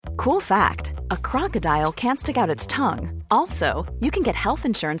Cool fact, a crocodile can't stick out its tongue. Also, you can get health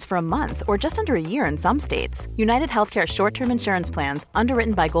insurance for a month or just under a year in some states. United Healthcare short-term insurance plans,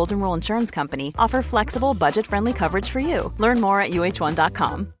 underwritten by Golden Rule Insurance Company, offer flexible, budget-friendly coverage for you. Learn more at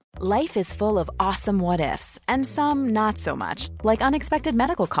uh1.com. Life is full of awesome what-ifs, and some not so much, like unexpected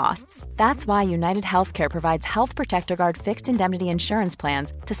medical costs. That's why United Healthcare provides Health Protector Guard fixed indemnity insurance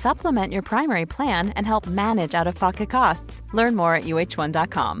plans to supplement your primary plan and help manage out-of-pocket costs. Learn more at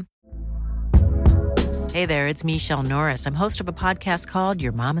uh1.com. Hey there, it's Michelle Norris. I'm host of a podcast called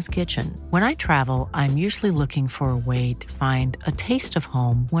Your Mama's Kitchen. When I travel, I'm usually looking for a way to find a taste of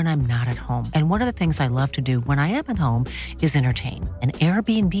home when I'm not at home. And one of the things I love to do when I am at home is entertain. And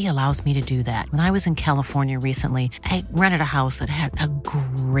Airbnb allows me to do that. When I was in California recently, I rented a house that had a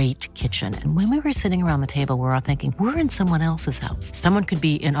great kitchen. And when we were sitting around the table, we were all thinking, we're in someone else's house. Someone could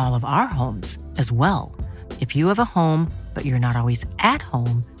be in all of our homes as well. If you have a home, but you're not always at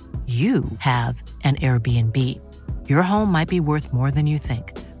home, you have an Airbnb. Your home might be worth more than you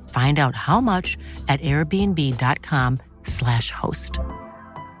think. Find out how much at airbnb.com/host.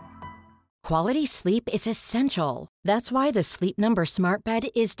 Quality sleep is essential. That's why the Sleep Number Smart Bed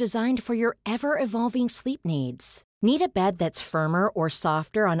is designed for your ever-evolving sleep needs. Need a bed that's firmer or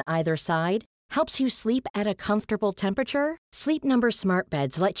softer on either side? Helps you sleep at a comfortable temperature? Sleep Number Smart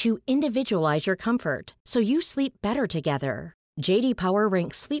Beds let you individualize your comfort, so you sleep better together. J.D. Power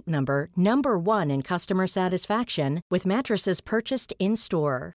ranks Sleep Number number 1 in customer satisfaction with mattresses purchased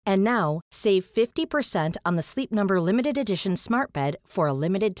in-store. And now, save 50% on the Sleep Number Limited Edition Smart Bed for a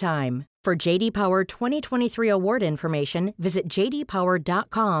limited time. For J.D. Power 2023 award information, visit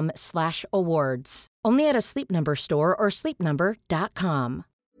jdpower.com/awards. Only at a Sleep Number store or sleepnumber.com.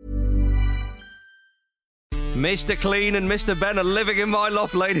 Mr. Clean and Mr. Ben are living in my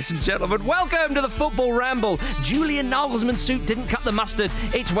loft, ladies and gentlemen. Welcome to the Football Ramble. Julian Nagelsmann's suit didn't cut the mustard.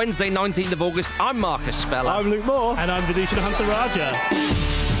 It's Wednesday, 19th of August. I'm Marcus Speller. I'm Luke Moore. And I'm Vidushan Hunter-Raja.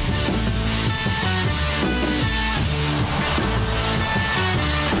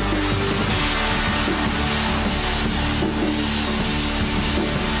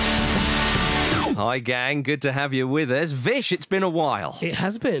 Hi, gang. Good to have you with us. Vish, it's been a while. It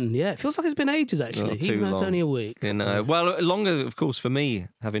has been, yeah. It feels like it's been ages, actually. Not too Even though it's long. only a week. Well, longer, of course, for me,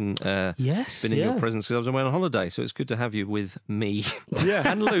 having been in your presence because I was away on holiday. So it's good to have you with me.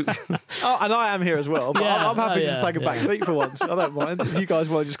 Yeah. And Luke. Oh, and I am here as well. But Yeah. I'm happy Oh, to yeah, take a back seat for once. I don't mind. If you guys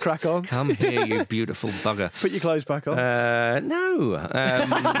want to just crack on. Come here, you beautiful bugger. Put your clothes back on. No.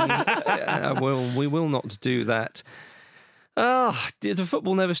 We will not do that. Oh, the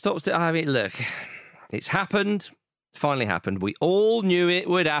football never stops. I mean, look, it's happened. Finally happened. We all knew it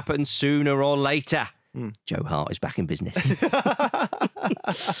would happen sooner or later. Joe Hart is back in business.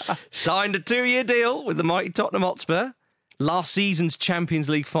 Signed a 2-year deal with the mighty Tottenham Hotspur. Last season's Champions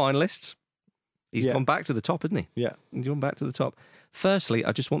League finalists. He's gone back to the top, hasn't he? Yeah. He's gone back to the top. Firstly,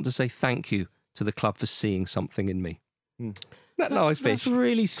 I just want to say thank you to the club for seeing something in me. Nice, That's Vish?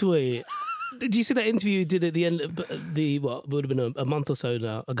 really sweet. Did you see that interview he did at the end of what would have been a month or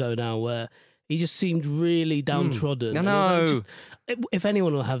so ago now, where he just seemed really downtrodden? I And he know. was like, if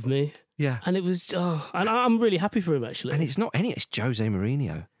anyone will have me. Yeah. And it was, and I'm really happy for him, actually. And it's not it's Jose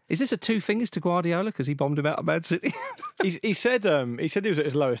Mourinho. Is this a two fingers to Guardiola because he bombed him out of Man City? He said he was at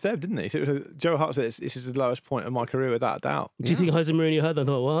his lowest ebb, didn't he? So Joe Hart said this is the lowest point of my career without a doubt. Do you think Jose Mourinho heard that and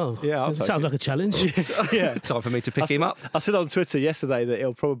thought, wow, Yeah, I'll it take sounds it. like a challenge? Yeah. Time for me to pick him up. I said on Twitter yesterday that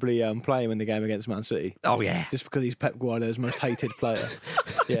he'll probably play him in the game against Man City. Oh, yeah. Just because he's Pep Guardiola's most hated player.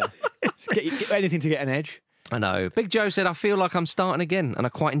 Yeah. Get anything to get an edge. I know. Big Joe said, I feel like I'm starting again, and I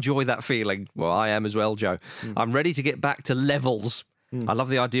quite enjoy that feeling. Well, I am as well, Joe. I'm ready to get back to levels. I love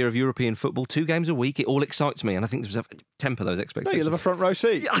the idea of European football, 2 games a week. It all excites me, and I think there's temper those No, expectations. you'll have a front row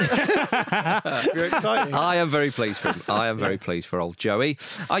seat. You're exciting. I am very pleased for him. I am very pleased for old Joey.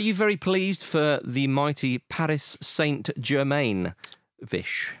 Are you very pleased for the mighty Paris Saint-Germain,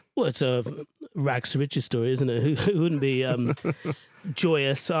 Vish? Well, it's a rags to riches story, isn't it? Who wouldn't be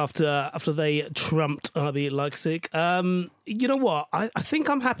joyous after they trumped RB Leipzig? You know what? I think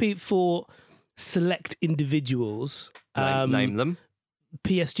I'm happy for select individuals. Name them.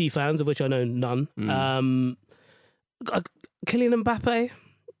 PSG fans, of which I know none. Kylian Mbappe.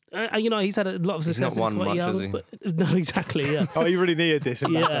 He's had a lot of success. He's not won quite much, young, has he? But, no, exactly. Yeah. Oh, you really needed this.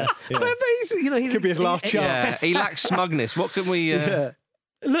 Yeah. But he's, Could be his last chance. Yeah, he lacks smugness. What can we... Yeah.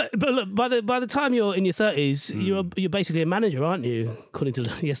 Look, by the time you're in your 30s, you're basically a manager, aren't you? According to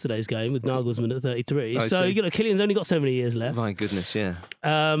yesterday's game with Nagelsmann at 33. I So see. Kylian's only got so many years left. My goodness, yeah.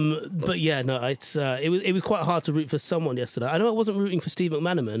 But yeah, no, it was quite hard to root for someone yesterday. I know I wasn't rooting for Steve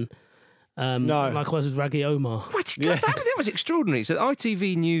McManaman, No. Likewise with Raggy Omar. What? That was extraordinary. So,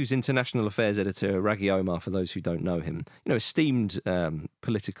 ITV News International Affairs editor Raggy Omar, for those who don't know him, esteemed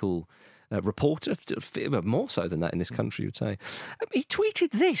political reporter, more so than that in this country, you would say. He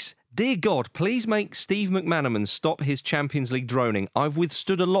tweeted this. Dear God, please make Steve McManaman stop his Champions League droning. I've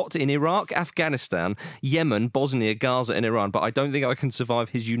withstood a lot in Iraq, Afghanistan, Yemen, Bosnia, Gaza and Iran, but I don't think I can survive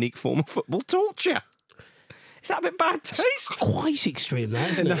his unique form of football torture. Is that a bit bad taste? Quite extreme,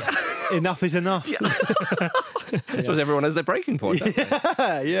 that, isn't it? Enough is enough. I suppose everyone has their breaking point. Don't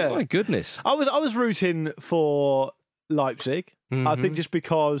they? Yeah. My goodness. I was rooting for Leipzig. I think just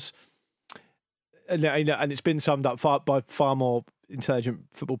because, and it's been summed up by far more intelligent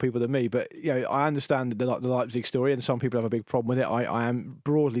football people than me, but I understand the Leipzig story, and some people have a big problem with it. I am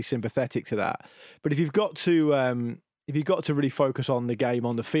broadly sympathetic to that. But if you've got to really focus on the game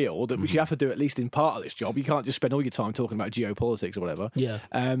on the field, which you have to do at least in part of this job, you can't just spend all your time talking about geopolitics or whatever. Yeah.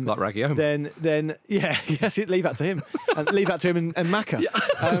 Like Raggy Omar. Then leave that to him, and leave that to him and Macca.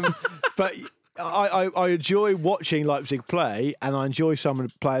 But I enjoy watching Leipzig play, and I enjoy some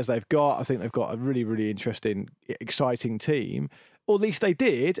of the players they've got. I think they've got a really, really interesting, exciting team. Or at least they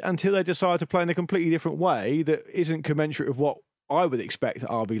did, until they decided to play in a completely different way that isn't commensurate with what I would expect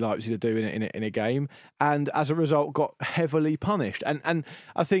RB Leipzig to do in a game, and as a result got heavily punished. And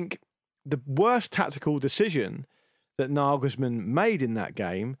I think the worst tactical decision that Nagelsmann made in that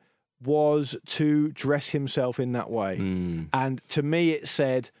game was to dress himself in that way. And to me it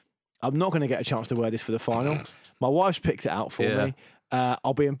said, I'm not going to get a chance to wear this for the final. My wife's picked it out for me.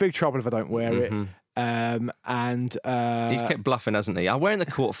 I'll be in big trouble if I don't wear it. He's kept bluffing, hasn't he? I wear it in the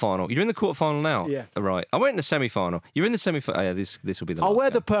quarterfinal. You're in the quarterfinal now, Yeah. Right? I wear it in the semi-final. You're in the semi-final. Yeah, this will be the. I'll last wear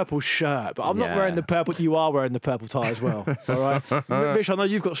game. the purple shirt, but I'm not wearing the purple. You are wearing the purple tie as well. All right, Vish, I know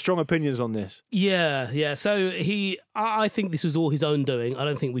you've got strong opinions on this. Yeah. So I think this was all his own doing. I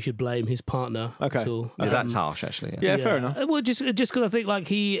don't think we should blame his partner at all. Yeah, that's harsh, actually. Yeah, fair enough. Well, just because I think like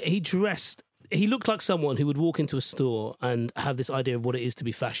he dressed. He looked like someone who would walk into a store and have this idea of what it is to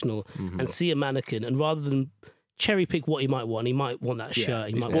be fashionable and see a mannequin, and rather than cherry pick what he might want that shirt,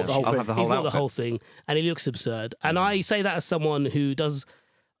 he might want the whole thing. I'll have the he's whole got the outfit. whole thing, and he looks absurd. And I say that as someone who does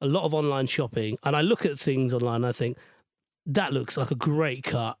a lot of online shopping, and I look at things online and I think, that looks like a great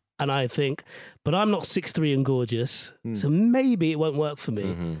cut. And I think, but I'm not 6'3" and gorgeous, so maybe it won't work for me.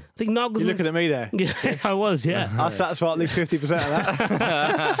 I think Nagelsmann... You're looking at me there. Yeah, I was, yeah. I'll satisfy at least 50% of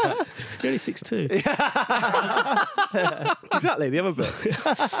that. You're only 6'2". Exactly, the other bit.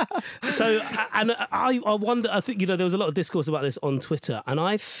 So, and I wonder, I think, there was a lot of discourse about this on Twitter, and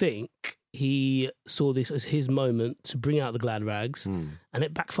I think he saw this as his moment to bring out the glad rags, and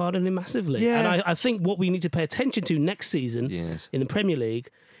it backfired on him massively. Yeah. And I think what we need to pay attention to next season in the Premier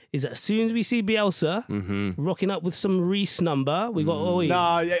League is that as soon as we see Bielsa rocking up with some Reese number, we got,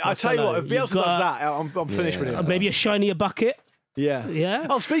 I tell you what, if Bielsa does that, I'm finished with him. maybe a shinier bucket. Yeah. Yeah.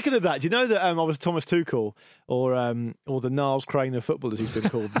 Oh, speaking of that, do you know that I was Thomas Tuchel, or the Niles Crane of football, as he's been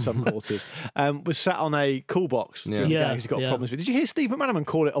called in some quarters, was sat on a cool box during the game because he's got problems with. Did you hear Steve McManaman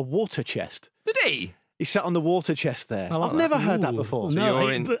call it a water chest? Did he? He sat on the water chest there. like I've never heard that before. No,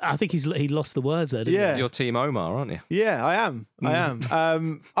 you're but I think he lost the words there, didn't Yeah. You're Team Omar, aren't you? Yeah, I am.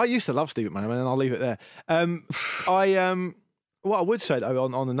 I used to love Steve McManaman, and I'll leave it there. What I would say though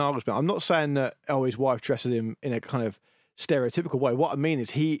on the Nagelsmann, I'm not saying that his wife dresses him in a kind of stereotypical way. What I mean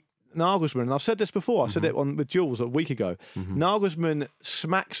is Nagelsmann, and I've said this before. I said it with Jules a week ago. Nagelsmann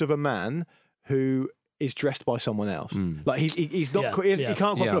smacks of a man who is dressed by someone else. Like he's not. He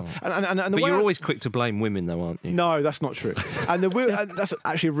can't quite put up. And the But way you're always quick to blame women, though, aren't you? No, that's not true. And that's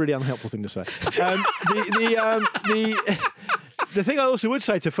actually a really unhelpful thing to say. The thing I also would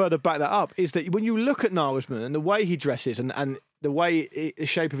say to further back that up is that when you look at Nagelsmann and the way he dresses and the way the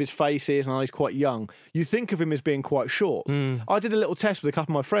shape of his face is, and he's quite young, you think of him as being quite short. I did a little test with a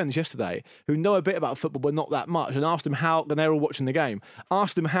couple of my friends yesterday who know a bit about football but not that much, and asked them how, and they were all watching the game,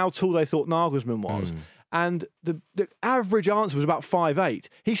 asked them how tall they thought Nagelsmann was. And the average answer was about 5'8".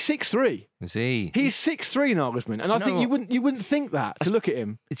 He's 6'3". Is he? He's 6'3", Nagelsmann, and I think you wouldn't think that to look at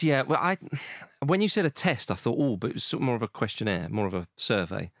him. Yeah. Well, when you said a test, I thought, but it was sort of more of a questionnaire, more of a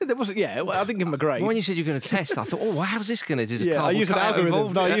survey. There wasn't. Yeah, well, I didn't give him a grade. When you said you're going to test, I thought, how's this going to? There's a I used an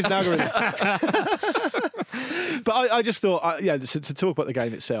algorithm. No, I used an algorithm. But I just thought, to talk about the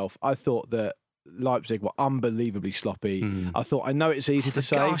game itself, I thought that Leipzig were unbelievably sloppy. I know it's easy to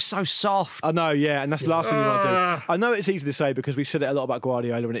say. Oh, so soft. I know, yeah, and that's the last thing you want to do. I know it's easy to say because we've said it a lot about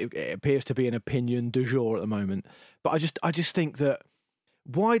Guardiola, and it appears to be an opinion du jour at the moment. But I just think that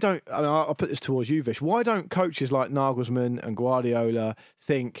why don't, and I'll put this towards you, Vish, why don't coaches like Nagelsmann and Guardiola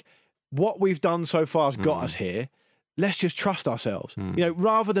think what we've done so far has got us here? Let's just trust ourselves.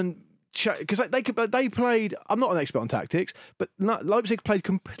 Rather than because they played. I'm not an expert on tactics, but Leipzig played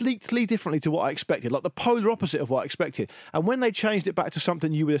completely differently to what I expected, like the polar opposite of what I expected. And when they changed it back to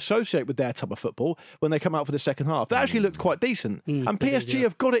something you would associate with their type of football, when they come out for the second half, that actually looked quite decent. And PSG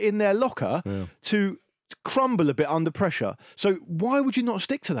have got it in their locker to crumble a bit under pressure. So why would you not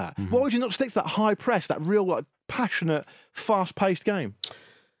stick to that? Why would you not stick to that high press, that real passionate, fast-paced game?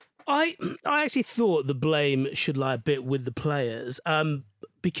 I actually thought the blame should lie a bit with the players,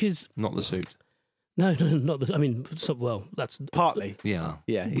 because Not the suit. no, not the. I mean, that's Partly. Yeah.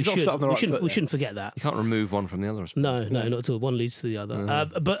 Yeah, he's not starting the right foot we there. shouldn't forget that. You can't remove one from the other. I suppose. No, not at all. One leads to the other.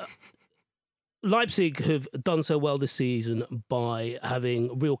 But Leipzig have done so well this season by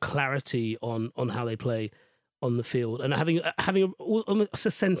having real clarity on how they play on the field and having almost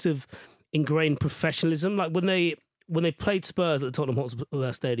a sense of ingrained professionalism. Like when they played Spurs at the Tottenham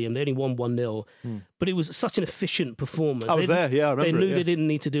Hotspur Stadium, they only won 1-0, but it was such an efficient performance. I was there, yeah, I remember They knew it, yeah. they didn't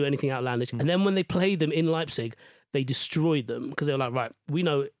need to do anything outlandish. And then when they played them in Leipzig, they destroyed them because they were like, right, we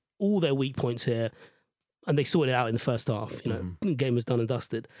know all their weak points here. And they sorted it out in the first half. The game was done and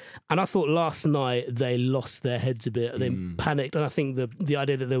dusted. And I thought last night they lost their heads a bit. They panicked. And I think the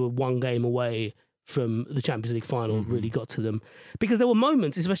idea that they were one game away from the Champions League final really got to them. Because there were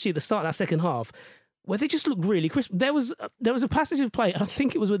moments, especially at the start of that second half, where they just looked really crisp. There was a passage of play, and I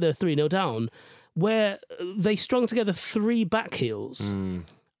think it was when they were 3-0 down, where they strung together 3 back heels. And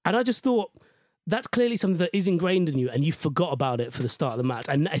I just thought, that's clearly something that is ingrained in you, and you forgot about it for the start of the match,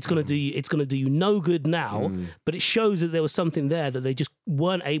 and it's going to do you no good now. But it shows that there was something there that they just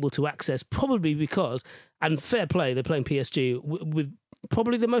weren't able to access, probably because, and fair play, they're playing PSG with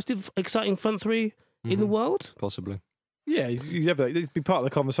probably the most exciting front three in the world, Possibly. Yeah, they'd be part of the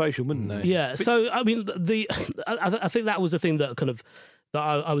conversation, wouldn't they? Yeah. So I mean, I think that was the thing that kind of that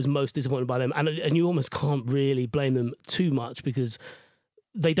I was most disappointed by them, and you almost can't really blame them too much because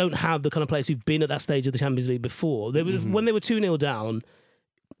they don't have the kind of players who've been at that stage of the Champions League before. When they were 2-0 down,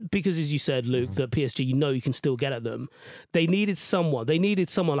 because as you said, Luke, that PSG, you can still get at them. They needed someone. They needed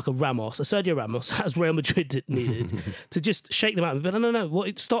someone like a Sergio Ramos, as Real Madrid needed, to just shake them out. But no.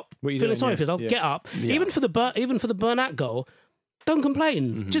 Stop feeling sorry for yourself. Get up. Yeah. Even for the Bernat goal. Don't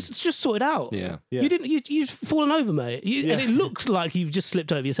complain. Just sort it out. Yeah. You've fallen over, mate. And it looks like you've just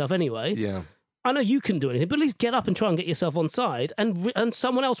slipped over yourself anyway. Yeah. I know you couldn't do anything, but at least get up and try and get yourself on side and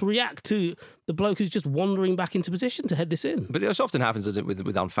someone else react to the bloke who's just wandering back into position to head this in. But this often happens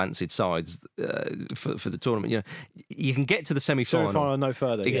with unfancied sides for the tournament. You can get to the semi-final. Semi-final, no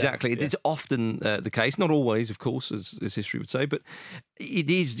further. Exactly. It's often the case. Not always, of course, as history would say, but it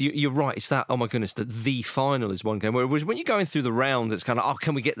is. You're right. It's that, oh my goodness, that the final is one game. Whereas when you're going through the rounds, it's kind of,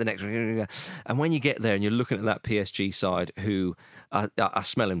 can we get the next one? And when you get there and you're looking at that PSG side who are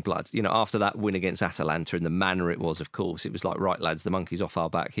smelling blood, after that win against Atalanta and the manner it was, of course, it was like, right, lads, the monkey's off our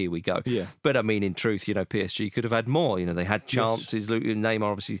back, here we go. Yeah. But I mean, in truth, PSG could have had more. They had chances. Yes. Neymar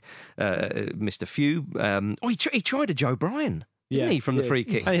obviously missed a few. He tried a Joe Bryan, didn't he, from the free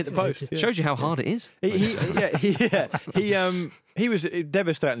kick? And he hit the post. Yeah. Shows you how hard it is. He was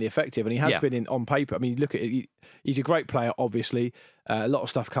devastatingly effective, and he has been on paper. I mean, look at it. He's a great player, obviously. A lot of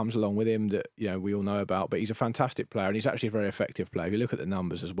stuff comes along with him that we all know about, but he's a fantastic player, and he's actually a very effective player. If you look at the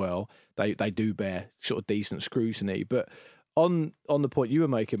numbers as well, they do bear sort of decent scrutiny. But on the point you were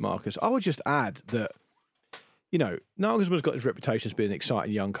making, Marcus, I would just add that Nagelsmann's got his reputation as being an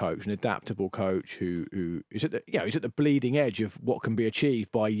exciting young coach, an adaptable coach who is at he's at the bleeding edge of what can be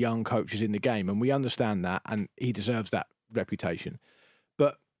achieved by young coaches in the game, and we understand that, and he deserves that reputation.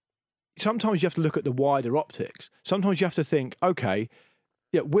 But sometimes you have to look at the wider optics. Sometimes you have to think, okay,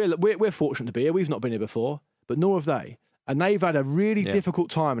 we're fortunate to be here. We've not been here before, but nor have they. And they've had a really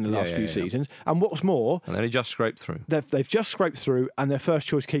difficult time in the last few seasons. And what's more... And they just scraped through. They've just scraped through and their first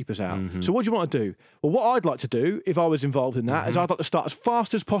choice keeper's out. So what do you want to do? Well, what I'd like to do, if I was involved in that, is I'd like to start as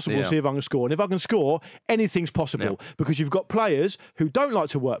fast as possible to see if I can score. And if I can score, anything's possible. Because you've got players who don't like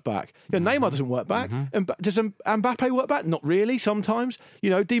to work back. Neymar doesn't work back. And does Mbappe work back? Not really, sometimes.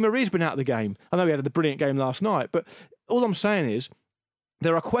 Di Maria's been out of the game. I know he had a brilliant game last night. But all I'm saying is,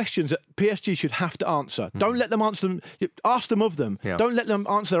 there are questions that PSG should have to answer. Don't let them answer them. Ask them of them. Yeah. Don't let them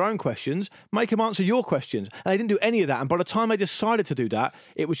answer their own questions. Make them answer your questions. And they didn't do any of that. And by the time they decided to do that,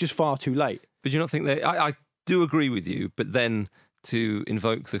 it was just far too late. But you don't think I do agree with you, but then to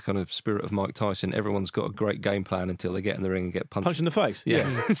invoke the kind of spirit of Mike Tyson, everyone's got a great game plan until they get in the ring and get punched in the face.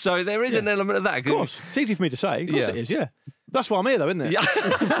 Yeah. So there is an element of that. Of course. It's easy for me to say. Of course it is, yeah. That's why I'm here, though, isn't it? Yeah.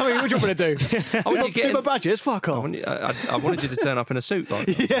 I mean, what do you want me to do? Do my badges? Fuck off. I wanted you to turn up in a suit. Like.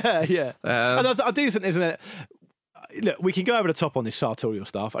 Yeah. And I do think, isn't it? Look, we can go over the top on this sartorial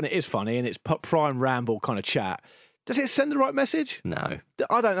stuff, and it is funny, and it's prime ramble kind of chat. Does it send the right message? No.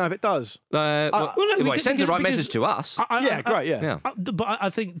 I don't know if it does. It sends the right because message to us. Great. Yeah. But I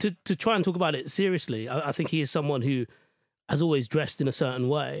think to try and talk about it seriously, I think he is someone who has always dressed in a certain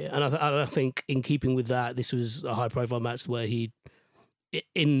way, and I think in keeping with that, this was a high-profile match where he,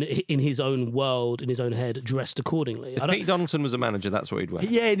 in his own world, in his own head, dressed accordingly. If Pete Donaldson was a manager, that's what he'd wear.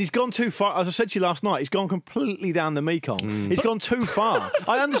 Yeah, and he's gone too far. As I said to you last night, he's gone completely down the Mekong. He's gone too far.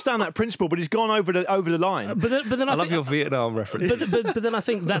 I understand that principle, but he's gone over the line. But then I love your Vietnam reference. But then I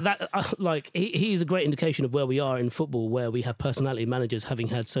think that like he's a great indication of where we are in football, where we have personality managers having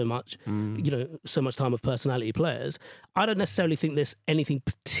had so much, so much time of personality players. I don't necessarily think there's anything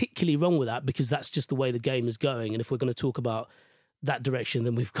particularly wrong with that, because that's just the way the game is going. And if we're going to talk about that direction,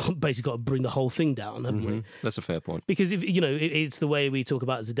 then we've basically got to bring the whole thing down, haven't we? That's a fair point. Because if it's the way we talk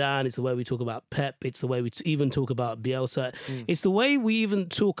about Zidane, it's the way we talk about Pep, it's the way we even talk about Bielsa, it's the way we even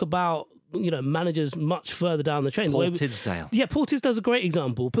talk about managers much further down the train. Paul Tisdale. Yeah, Paul Tisdale's a great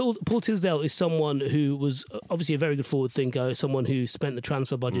example. Paul Tisdale is someone who was obviously a very good forward thinker, someone who spent the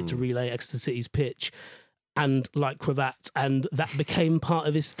transfer budget to relay Exeter City's pitch and like cravats, and that became part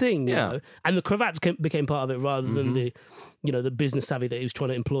of his thing, you know. And the cravats became part of it rather than the business savvy that he was trying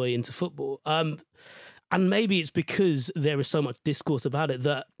to employ into football. And maybe it's because there is so much discourse about it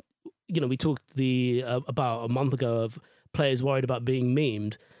that, we talked about a month ago of players worried about being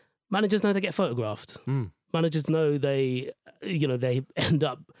memed. Managers know they get photographed. Managers know they end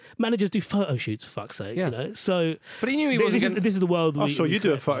up. Managers do photo shoots, for fuck's sake. So, but he knew he wasn't. This is the world. I saw you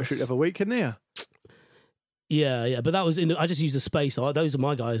do a photo shoot every week, didn't you? Yeah, but that was I just used a space. Those are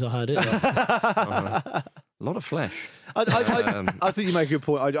my guys. I heard it. A lot of flesh. I think you make a good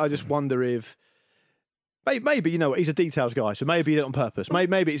point. I just wonder if maybe he's a details guy, so maybe he did it on purpose.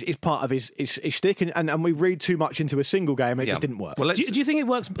 Maybe it's part of his shtick, and we read too much into a single game and it just didn't work. Well, do you think it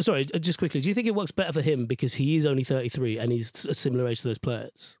works? Sorry, just quickly. Do you think it works better for him because he is only 33 and he's a similar age to those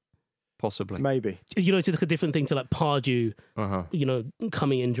players? Possibly. Maybe. It's like a different thing to like Pardew,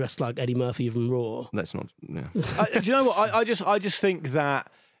 coming in dressed like Eddie Murphy from Raw. That's not. Yeah. Do you know what? I just think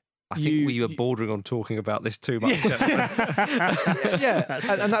that. I think we were bordering on talking about this too much. And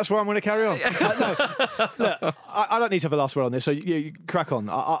that's why I'm going to carry on. Look, I don't need to have a last word on this, so you crack on.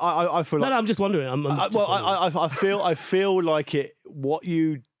 I feel like. No, I'm just wondering. I feel like it. What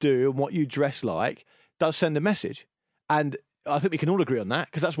you do and what you dress like does send a message, and I think we can all agree on that,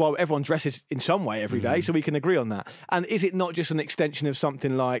 because that's why everyone dresses in some way every day, so we can agree on that. And is it not just an extension of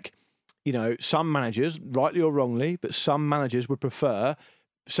something like, some managers, rightly or wrongly, but some managers would prefer,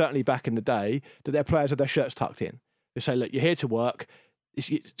 certainly back in the day, that their players have their shirts tucked in. They say, look, you're here to work,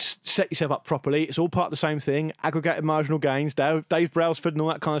 set yourself up properly, it's all part of the same thing, aggregated marginal gains, Dave Brailsford and all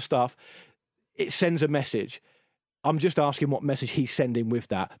that kind of stuff. It sends a message. I'm just asking what message he's sending with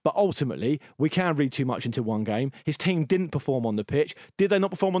that. But ultimately, we can read too much into one game. His team didn't perform on the pitch. Did they not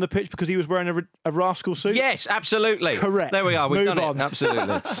perform on the pitch because he was wearing a rascal suit? Yes, absolutely. Correct. There we are. We've Move done on. it.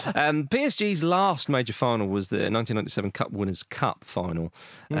 Absolutely. PSG's last major final was the 1997 Cup Winners' Cup final,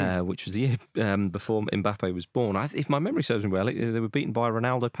 which was the year before Mbappe was born. If my memory serves me well, they were beaten by a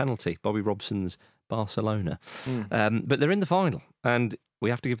Ronaldo penalty, Bobby Robson's Barcelona. But they're in the final, and we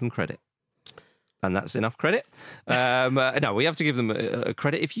have to give them credit. And that's enough credit. No, we have to give them a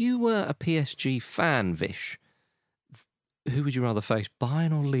credit. If you were a PSG fan, Vish, who would you rather face,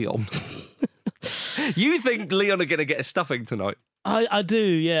 Bayern or Lyon? You think Lyon are going to get a stuffing tonight? I do,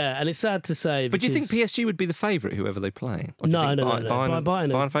 yeah, and it's sad to say. But do you think PSG would be the favourite, whoever they play? No.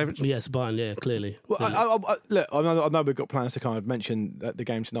 Bayern favourites? Yes, Bayern, yeah, clearly. Well, look, I know we've got plans to kind of mention the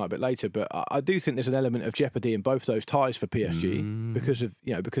game tonight a bit later, but I do think there's an element of jeopardy in both those ties for PSG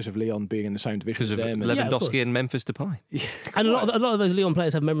because of Lyon being in the same division because as them. Lewandowski and Memphis Depay. Yeah, and a lot of those Lyon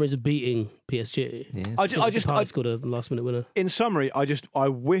players have memories of beating PSG. Yes. I scored a last-minute winner. In summary, I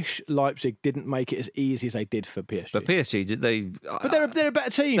wish Leipzig didn't make it as easy as they did for PSG. But PSG, But they're a better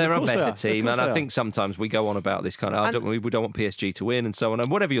team. They're a better team, and I think sometimes we go on about this kind of we don't want PSG to win and so on. And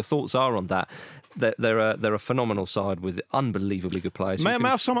whatever your thoughts are on that, they're a phenomenal side with unbelievably good players. May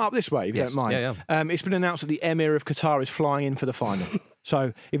I sum it up this way, if you don't mind? Yeah. It's been announced that the Emir of Qatar is flying in for the final.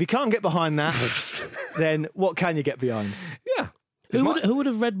 So if you can't get behind that, then what can you get behind? Yeah. Who would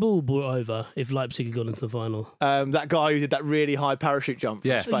have Red Bull brought over if Leipzig had gone into the final? That guy who did that really high parachute jump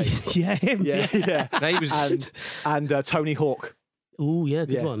from Spain. Yeah, him. Yeah. No, he was... and Tony Hawk. Oh, yeah,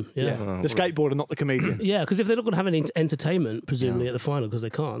 good one. Yeah. The skateboarder, not the comedian. Yeah, because if they're not going to have any entertainment, presumably, at the final, because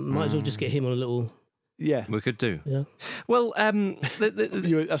they can't, might as well just get him on a little... Yeah. We could do. Yeah. Well,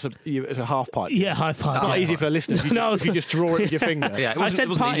 It's a half pipe. Yeah, high five. It's not easy for a listener if you just draw it with your finger. Yeah, it said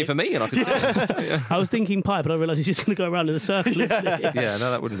wasn't easy pipe. for me, and I could say I was thinking pie, but I realised he's just going to go around in a circle. Isn't he? yeah,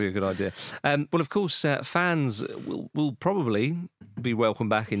 no, that wouldn't be a good idea. Well, of course, fans will probably be welcome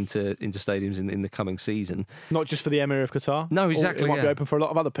back into stadiums in the coming season. Not just for the Emir of Qatar. No, exactly. It might yeah. be open for a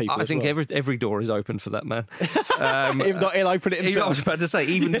lot of other people. I as think well. every door is open for that man. If not, he'll open it I himself. was about to say,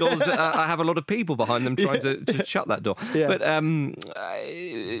 even doors that have a lot of people behind them trying to shut that door. Yeah. But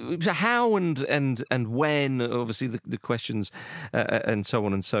so how and when, obviously, the questions and so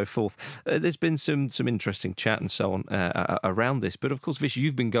on and so forth. There's been some interesting chat and so on around this. But of course, Vish,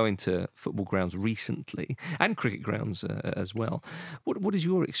 you've been going to football grounds recently and cricket grounds as well. What is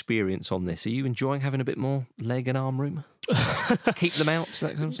your experience on this? Are you enjoying having a bit more leg and arm room? Keep them out,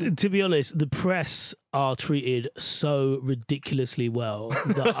 that kind of thing? To be honest, the press are treated so ridiculously well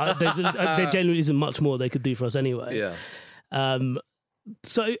that there genuinely isn't much more they could do for us anyway. Yeah.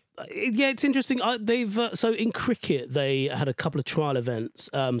 So yeah, it's interesting. They've so in cricket they had a couple of trial events.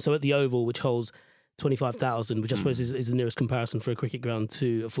 So at the Oval, which holds 25,000, which I suppose is the nearest comparison for a cricket ground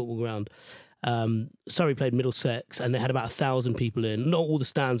to a football ground. Surrey played Middlesex, and they had about 1,000 people in. Not all the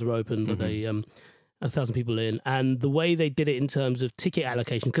stands were open, but they had 1,000 people in. And the way they did it in terms of ticket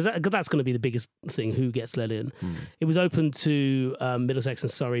allocation, because that's going to be the biggest thing, who gets let in. It was open to Middlesex and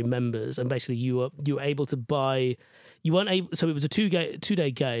Surrey members, and basically you were able to buy. You weren't able, so it was a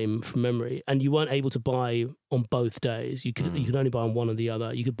 2-day game from memory, and you weren't able to buy on both days. You could only buy on one or the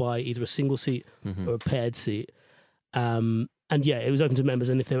other. You could buy either a single seat or a paired seat. And yeah, it was open to members,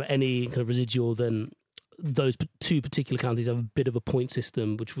 and if there were any kind of residual, then those two particular counties have a bit of a point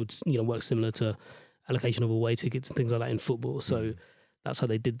system, which would work similar to allocation of away tickets and things like that in football. So that's how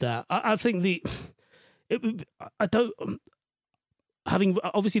they did that. I think having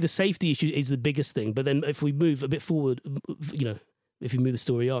obviously the safety issue is the biggest thing, but then if we move a bit forward, if you move the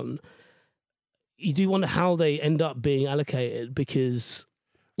story on, you do wonder how they end up being allocated, because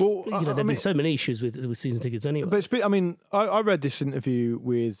there've been so many issues with season tickets anyway. But I read this interview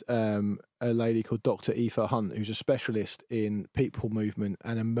with a lady called Dr. Aoife Hunt, who's a specialist in people movement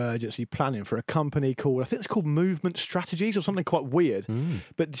and emergency planning for a company called, I think it's called Movement Strategies or something quite weird.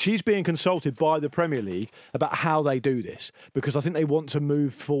 But she's being consulted by the Premier League about how they do this, because I think they want to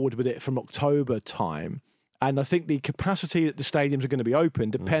move forward with it from October time. And I think the capacity that the stadiums are going to be open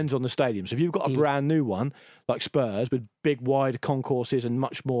depends on the stadium. So if you've got a brand new one, like Spurs, with big, wide concourses and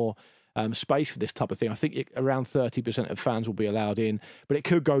much more space for this type of thing, I think around 30% of fans will be allowed in. But it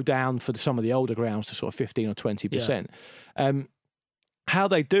could go down for some of the older grounds to sort of 15 or 20%. Yeah. How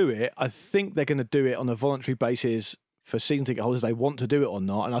they do it, I think they're going to do it on a voluntary basis for season ticket holders. They want to do it or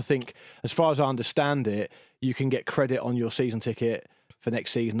not. And I think, as far as I understand it, you can get credit on your season ticket for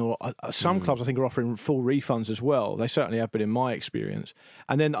next season, or some clubs I think are offering full refunds as well. They certainly have been in my experience.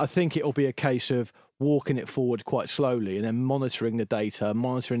 And then I think it'll be a case of walking it forward quite slowly and then monitoring the data,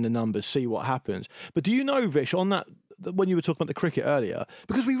 monitoring the numbers, see what happens. But do you know, Vish, on that, when you were talking about the cricket earlier,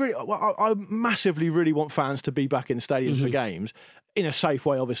 because I massively really want fans to be back in stadiums for games, in a safe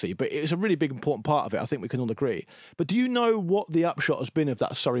way, obviously, but it's a really big, important part of it. I think we can all agree. But do you know what the upshot has been of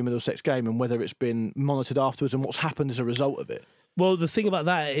that Surrey Middlesex game, and whether it's been monitored afterwards and what's happened as a result of it? Well, the thing about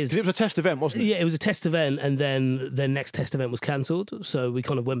that is, 'cause it was a test event, wasn't it? Yeah, it was a test event, and then their next test event was cancelled. So we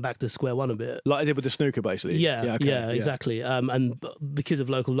kind of went back to square one a bit. Like I did with the snooker, basically. Yeah, exactly. And because of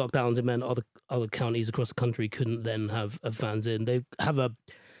local lockdowns, it meant other counties across the country couldn't then have fans in. They're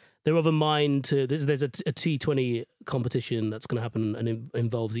of a mind to. There's a T20 competition that's going to happen, and it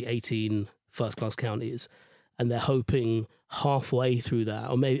involves the 18 first-class counties, and they're hoping halfway through that,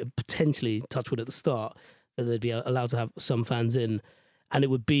 or maybe potentially touch wood at the start, that they'd be allowed to have some fans in, and it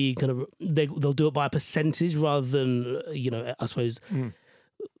would be kind of they'll do it by a percentage rather than I suppose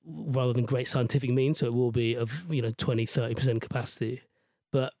rather than great scientific means. So it will be of 20-30% capacity.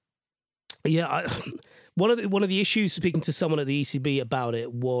 But yeah, one of the issues, speaking to someone at the ECB about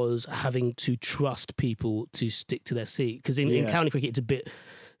it, was having to trust people to stick to their seat, because in county cricket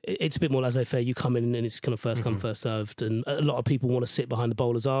it's a bit more laissez-faire. You come in and it's kind of first come, first served. And a lot of people want to sit behind the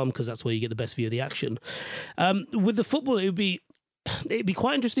bowler's arm because that's where you get the best view of the action. With the football, it'd be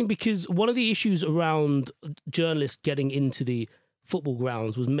quite interesting, because one of the issues around journalists getting into the football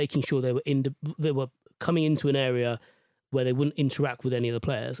grounds was making sure they were coming into an area where they wouldn't interact with any of the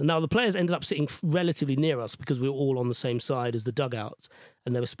players. And now the players ended up sitting relatively near us because we were all on the same side as the dugouts,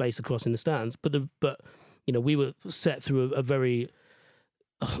 and there was space across in the stands. But we were set through a very,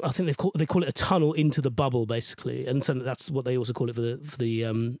 I think they call it a tunnel into the bubble, basically, and so that's what they also call it for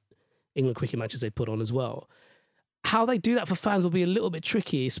the England cricket matches they put on as well. how they do that for fans will be a little bit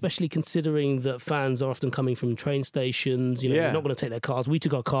tricky, especially considering that fans are often coming from train stations. You're not going to take their cars. We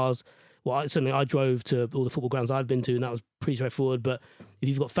took our cars. Well, I drove to all the football grounds I've been to, and that was pretty straightforward. But if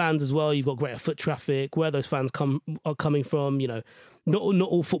you've got fans as well, you've got greater foot traffic. Where those fans are coming from, not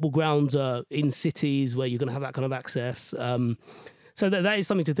all football grounds are in cities where you're going to have that kind of access. So that is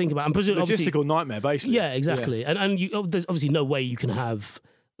something to think about. And logistical nightmare, basically. Yeah, exactly. Yeah. And there's obviously no way you can have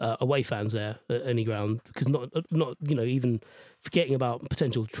away fans there at any ground, because not even forgetting about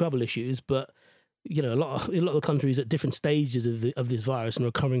potential travel issues, but a lot of the countries at different stages of this virus and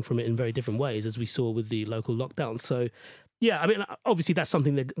recovering from it in very different ways, as we saw with the local lockdowns. So yeah, I mean, obviously that's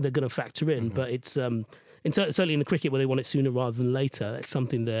something they're going to factor in, but it's certainly in the cricket where they want it sooner rather than later. It's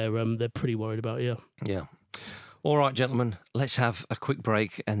something they're pretty worried about. Yeah. All right, gentlemen, let's have a quick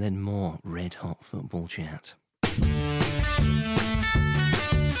break and then more red hot football chat.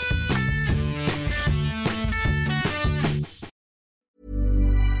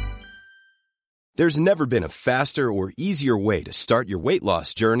 There's never been a faster or easier way to start your weight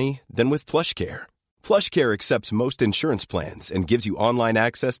loss journey than with PlushCare. PlushCare accepts most insurance plans and gives you online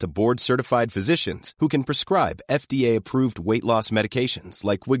access to board-certified physicians who can prescribe FDA-approved weight loss medications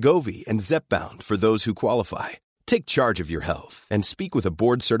like Wegovy and Zepbound for those who qualify. Take charge of your health and speak with a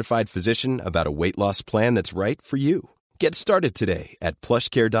board-certified physician about a weight loss plan that's right for you. Get started today at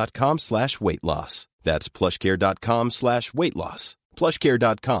plushcare.com/weight loss. That's plushcare.com/weight loss.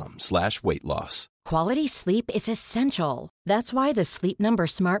 plushcare.com/weight loss. Quality sleep is essential. That's why the Sleep Number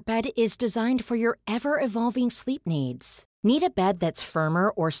Smart Bed is designed for your ever-evolving sleep needs. Need a bed that's firmer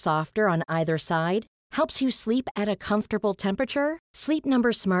or softer on either side? Helps you sleep at a comfortable temperature? Sleep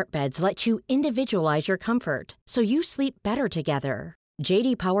Number Smart Beds let you individualize your comfort, so you sleep better together.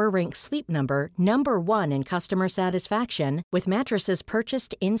 J.D. Power ranks Sleep Number number 1 in customer satisfaction with mattresses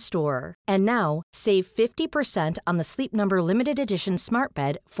purchased in-store. And now, save 50% on the Sleep Number Limited Edition Smart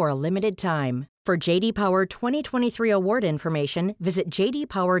Bed for a limited time. For J.D. Power 2023 award information, visit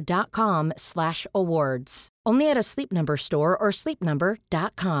jdpower.com/awards. Only at a Sleep Number store or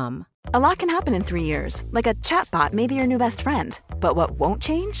sleepnumber.com. A lot can happen in 3 years, like a chatbot may be your new best friend. But what won't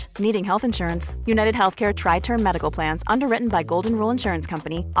change? Needing health insurance. United Healthcare Tri-Term Medical Plans, underwritten by Golden Rule Insurance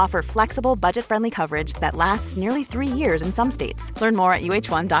Company, offer flexible, budget-friendly coverage that lasts nearly 3 years in some states. Learn more at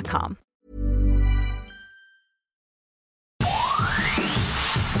uh1.com.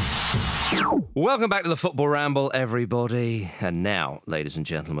 Welcome back to the Football Ramble, everybody. And now, ladies and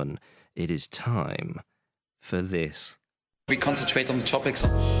gentlemen, it is time for this. We concentrate on the topics.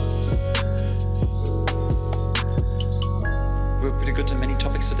 We're pretty good on many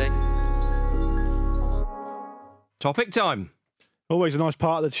topics today. Topic time. Always a nice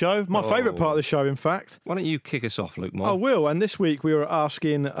part of the show. My favourite part of the show, in fact. Why don't you kick us off, Luke Moore? I will. And this week we were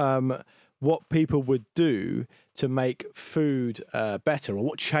asking what people would do to make food better, or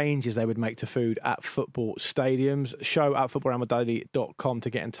what changes they would make to food at football stadiums. Show at footballrambladaily.com to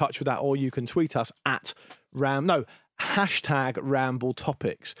get in touch with that, or you can tweet us at hashtag Ramble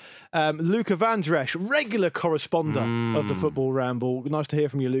Topics. Luca Vandresh, regular correspondent of the Football Ramble. Nice to hear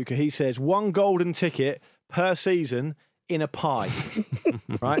from you, Luca. He says 1 golden ticket per season in a pie.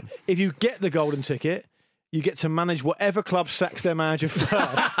 Right? If you get the golden ticket, you get to manage whatever club sacks their manager first.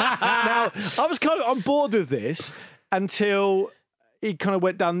 Now, I was kind of on board with this until he kind of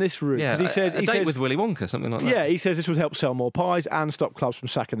went down this route. Yeah, he says, a date with Willy Wonka, something like that. Yeah, he says this would help sell more pies and stop clubs from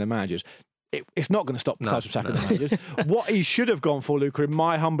sacking their managers. It's not going to stop clubs from sacking their managers. What he should have gone for, Luca, in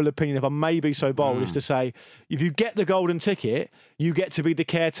my humble opinion, if I may be so bold, is to say, if you get the golden ticket, you get to be the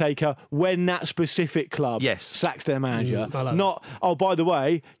caretaker when that specific club sacks their manager. Not, oh, by the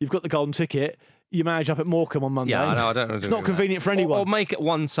way, you've got the golden ticket, you manage up at Morecambe on Monday. Yeah, I know. I don't know. It's not convenient for anyone. Or make it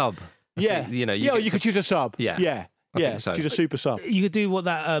one sub. Yeah. You could choose a sub. Yeah. I think so. Choose a super sub. You could do what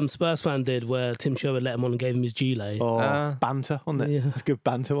that Spurs fan did, where Tim Sherwood let him on and gave him his gilet. Banter, wasn't it? Yeah. It's good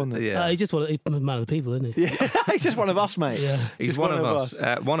banter, wasn't it? He's just he's a man of the people, isn't he? Yeah. He's just one of us, mate. Yeah. He's one of us.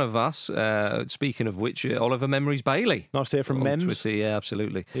 One of us. Speaking of which, Oliver Memories Bailey. Nice to hear from Mems. Twitter, yeah,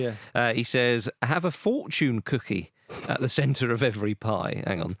 absolutely. Yeah. He says, have a fortune cookie at the centre of every pie.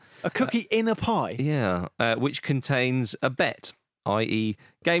 Hang on. A cookie in a pie? Yeah, which contains a bet, i.e.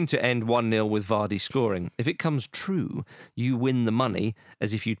 game to end 1-0 with Vardy scoring. If it comes true, you win the money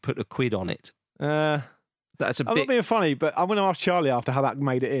as if you'd put a quid on it. That's a I'm bit... not being funny, but I'm going to ask Charlie after how that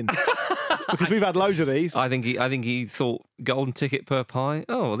made it in. because we've had loads of these. I think he thought golden ticket per pie.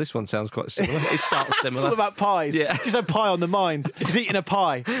 Oh, well, this one sounds quite similar. It starts It's similar. all about pies. Yeah. Just had pie on the mind. He's eating a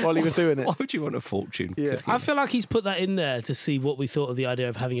pie while he was doing it. Why would you want a fortune Yeah. cookie? I feel like he's put that in there to see what we thought of the idea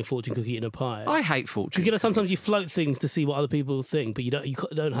of having a fortune cookie in a pie. I hate fortune. Because, you know, sometimes you float things to see what other people think, but you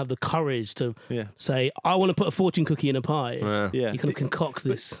don't have the courage to Yeah. say, I want to put a fortune cookie in a pie. Yeah. You kind of concoct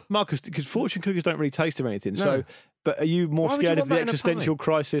this. Marcus, because fortune cookies don't really taste of anything. So, but are you more Why would you scared of want the that in a existential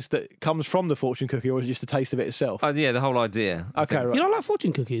crisis that comes from the fortune cookie, or is it just the taste of it itself? Yeah, the whole idea. I Okay, think. right. You don't like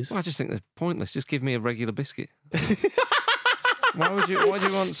fortune cookies? Well, I just think that's pointless. Just give me a regular biscuit. Why would you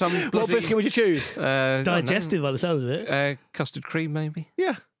want some? What bloody, biscuit would you choose? I don't know. Digestive by the sounds of it. Custard cream, maybe.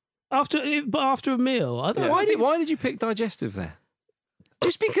 Yeah. After a meal. I don't know. Why did you pick digestive there?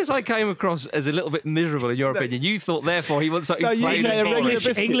 Just because I came across as a little bit miserable in your opinion, you thought therefore he wants something No, you plain said and a regular boring.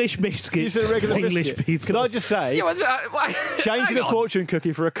 biscuit. English You biscuits. said a regular English biscuit. people. Can I just say, Yeah, changing hang a on. fortune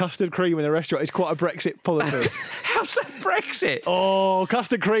cookie for a custard cream in a restaurant is quite a Brexit policy. How's that Brexit? Oh,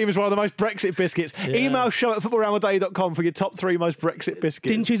 custard cream is one of the most Brexit biscuits. Email show@footballroundtheday.com for your top 3 most Brexit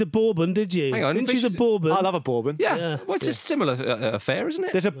biscuits. Didn't choose a bourbon, did you? Hang on, Didn't choose a fish- bourbon. I love a bourbon. Yeah. Yeah. Well, it's a similar affair, isn't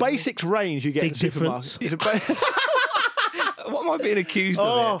it? There's a basics range you get Big in the supermarket. difference. What am I being accused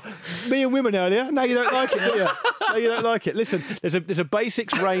of? Oh, me and women earlier. No, you don't like it, do you? No, you don't like it. Listen, there's a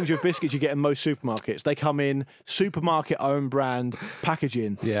basics range of biscuits you get in most supermarkets. They come in supermarket own brand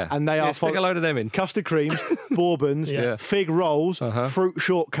packaging. Yeah. And they are stick a load of them in. custard creams, bourbons, Yeah. fig rolls, Uh-huh. fruit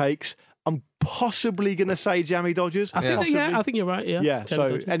shortcakes. I'm possibly going to say jammy dodgers. I think Possibly. I think you're right. Yeah. Yeah, Jammy so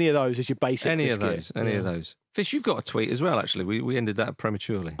Dodgers. any of those is your basic Any biscuit. of those. Any of those. Fish, you've got a tweet as well, actually. We ended that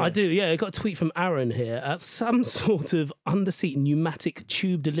prematurely. I do, yeah. I got a tweet from Aaron here. Some sort of underseat pneumatic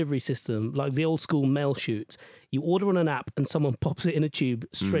tube delivery system, like the old school mail chute. You order on an app and someone pops it in a tube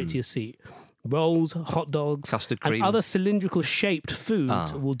straight to your seat. Rolls, hot dogs, Custard and creams. other cylindrical shaped food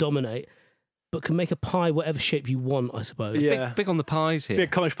will dominate, but can make a pie whatever shape you want, I suppose. Yeah. Big on the pies here. Be a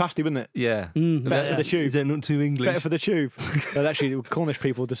Cornish pasty, wouldn't it? Yeah. Better for the tube. Is that not too English? Better for the tube. But actually, Cornish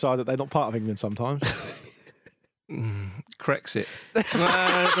people decide that they're not part of England sometimes. Crexit. No,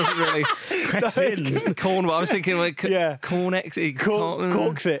 it doesn't really. Cracks in. Cornwall. I was thinking like Yeah. Cornexit.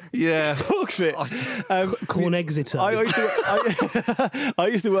 Corks it. Yeah. Corks it. Corn Exeter. I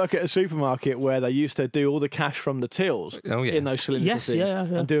used to work at a supermarket where they used to do all the cash from the tills Oh, yeah. in those cylindrical Yes, things yeah.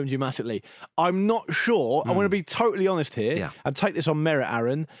 and do them pneumatically. I'm not sure. I want to be totally honest here Yeah. and take this on merit,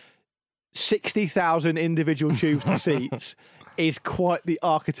 Aaron. 60,000 individual tubes to seats is quite the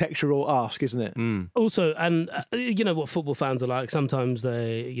architectural ask, isn't it? Also, and you know what football fans are like. Sometimes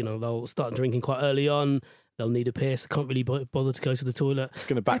they'll start drinking quite early on. They'll need a piss. They can't really bother to go to the toilet. It's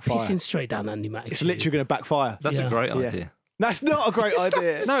gonna backfire. Pissing straight down that pneumatic. It's literally going to backfire. That's Yeah. a great Yeah. idea. That's not a great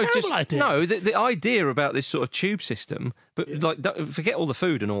idea. No, terrible just idea. no. The idea about this sort of tube system, but like, forget all the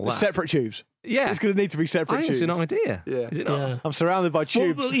food and all that. Separate tubes. Yeah, It's going to need to be I separate think tubes. it's an idea. Yeah. Is it not? Yeah. I'm surrounded by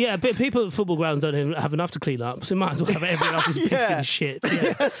tubes. Well, yeah, but people at football grounds don't even have enough to clean up, so might as well have everyone else's piss Yeah. and shit.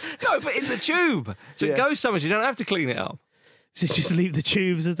 Yeah. No, but in the tube, so Yeah. it goes somewhere. So you don't have to clean it up. So just leave the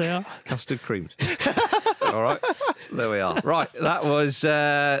tubes as they are. Custard creams. All right, there we are. Right, that was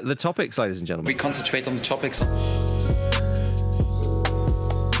the topics, ladies and We gentlemen. concentrate on the topics.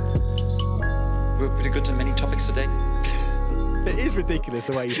 We're pretty good on many topics today. It is ridiculous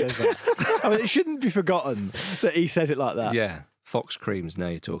the way he says that. I mean, it shouldn't be forgotten that he says it like that. Yeah, Fox creams. Now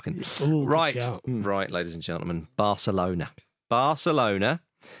you're talking. Ooh, good Right, shout. right, ladies and gentlemen. Barcelona.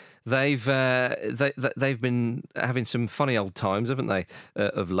 They've been having some funny old times, haven't they,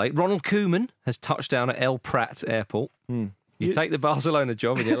 of late? Ronald Koeman has touched down at El Prat Airport. You take the Barcelona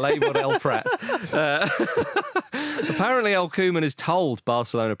job and you're labelled El Prat. Apparently, El Koeman has told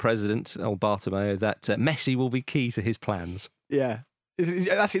Barcelona president, El Bartomeu, that Messi will be key to his plans. Yeah.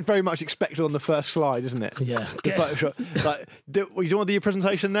 That's very much expected on the first slide, isn't it? Yeah. The Photoshop. Like, you want to do your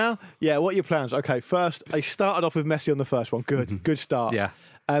presentation now? Yeah, what are your plans? Okay, first, they started off with Messi on the first one. Good, good start. Yeah.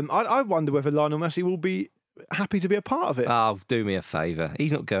 I wonder whether Lionel Messi will be happy to be a part of it. Oh, do me a favour.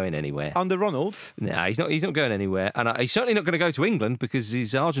 He's not going anywhere. Under Ronald. No, he's not going anywhere. And he's certainly not going to go to England because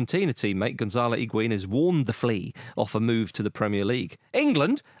his Argentina teammate, Gonzalo Higuain, has warned the flea off a move to the Premier League.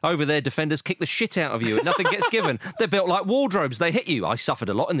 England, over there, defenders kick the shit out of you and nothing gets given. They're built like wardrobes. They hit you. I suffered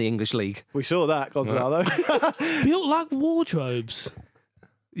a lot in the English league. We saw that, Gonzalo. Built like wardrobes.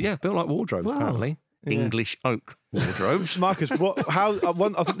 Yeah, built like wardrobes, Wow. apparently. English oak wardrobes. Marcus, I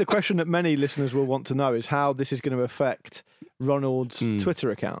think the question that many listeners will want to know is how this is going to affect Ronald's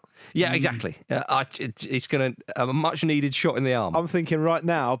Twitter account. Yeah, exactly. It's going to a much needed shot in the arm. I'm thinking right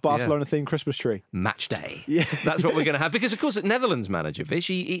now, Barcelona themed Christmas tree. Match day. Yeah. That's what we're going to have. Because, of course, at Netherlands manager, Vish,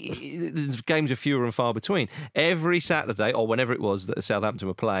 the games are fewer and far between. Every Saturday, or whenever it was that Southampton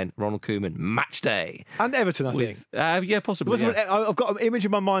were playing, Ronald Koeman, match day. And Everton, I think. Yeah, possibly. Yeah. I've got an image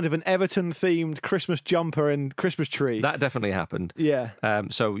in my mind of an Everton-themed Christmas jumper and Christmas tree. That definitely happened. Yeah.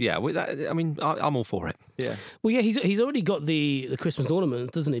 So, yeah, I'm all for it. Yeah. Well, yeah, he's already got the Christmas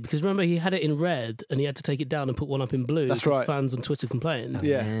ornaments, doesn't he? Because remember, he had it in red and he had to take it down and put one up in blue. That's because right. Fans on Twitter complained.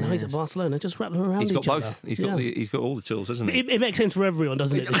 Yeah. Now he's at Barcelona, just wrap them around He's got each other. both. He's got all the tools, hasn't he? It makes sense for everyone,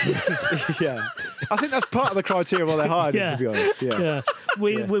 doesn't it? Yeah. I think that's part of the criteria why they hired him, to be honest. Yeah.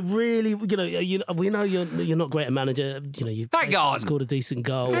 We're really, we know you're not great at manager. You've Hang on. scored a decent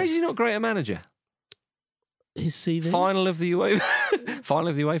goal. How is he not great at manager? His CV. Final of the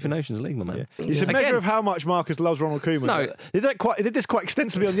UEFA Nations League, my man. Yeah. It's a measure of how much Marcus loves Ronald Koeman. No. He did this quite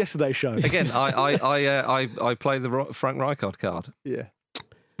extensively on yesterday's show. Again, I play the Frank Rijkaard card. Yeah.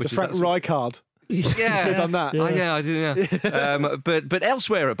 Which The Frank Rijkaard. Yeah, You've done that. Yeah, I do. Yeah, but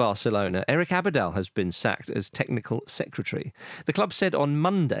elsewhere at Barcelona, Eric Abidal has been sacked as technical secretary. The club said on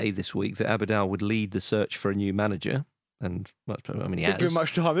Monday this week that Abidal would lead the search for a new manager. And he Didn't give has. him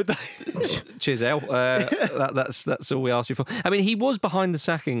much time, did they? Cheers, El. That's all we asked you for. I mean, he was behind the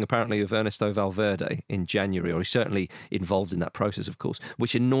sacking, apparently, of Ernesto Valverde in January, or he's certainly involved in that process, of course,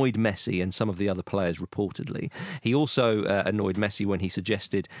 which annoyed Messi and some of the other players, reportedly. He also annoyed Messi when he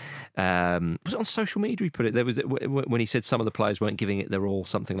suggested, was it on social media he put it? There was when he said some of the players weren't giving it their all,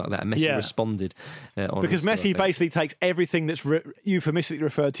 something like that, and Messi responded on because Insta, Messi basically takes everything that's euphemistically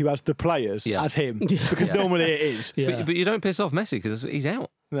referred to as the players as him, because normally it is. Yeah. But you don't piss off Messi because he's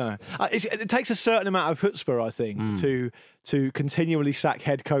out. No, it takes a certain amount of chutzpah, I think, to continually sack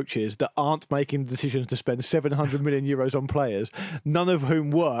head coaches that aren't making decisions to spend 700 million euros on players, none of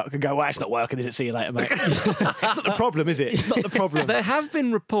whom work, and go, well, it's not working, is it? See you later, mate. It's not the problem, is it? It's not the problem. There have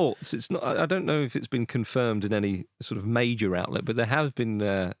been reports. It's not. I don't know if it's been confirmed in any sort of major outlet, but there have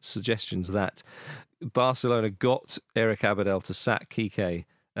been suggestions that Barcelona got Eric Abidal to sack Kike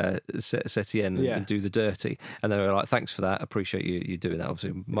Setien and do the dirty, and they were like, thanks for that, appreciate you doing that. Obviously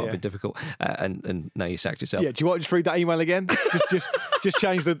it might be difficult, and now you sacked yourself. Do you want to just read that email again? just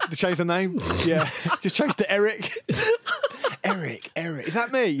change the name. Just change to Eric. Eric, is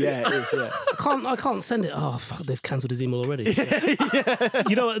that me? Yeah, it is. Yeah. I can't send it. Oh fuck! They've cancelled his email already.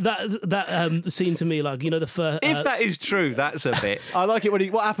 You know what, that seemed to me like the first. If that is true, that's a bit. I like it when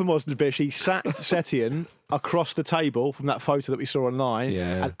what happened was the bitch. He sacked Setien across the table from that photo that we saw online,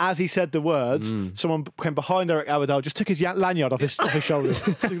 and as he said the words, someone came behind Eric Abidal, just took his lanyard off his shoulders.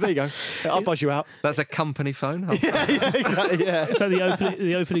 There you go. I'll buzz you out. That's a company phone. Exactly. Yeah. So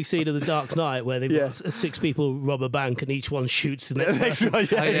the opening scene of The Dark Knight, where they've got 6 people rob a bank and each one shoots the next person. Right,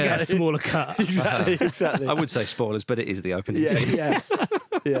 So you get a smaller cut. Exactly. I would say spoilers, but it is the opening scene.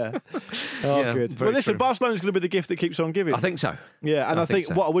 Yeah. Oh, good. Well, listen, Barcelona's going to be the gift that keeps on giving. I think so. Yeah, and I think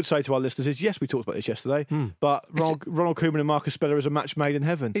so. what I would say to our listeners is, yes, we talked about this yesterday, but Ronald Koeman and Marcus Speller is a match made in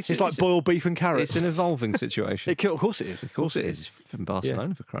heaven. It's like boiled beef and carrots. It's an evolving situation. Of course it is. Of course it is. It's from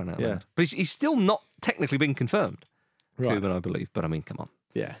Barcelona, for crying out loud. But he's still not technically been confirmed, Koeman, I believe. But I mean, come on.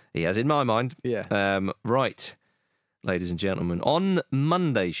 Yeah. He has in my mind. Yeah. Right, ladies and gentlemen. On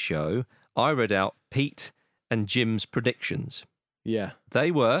Monday's show, I read out Pete and Jim's predictions. Yeah.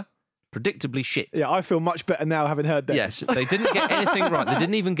 They were predictably shit. Yeah, I feel much better now having heard that. Yes, they didn't get anything right. They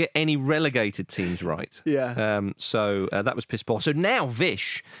didn't even get any relegated teams right. Yeah. So that was piss poor. So now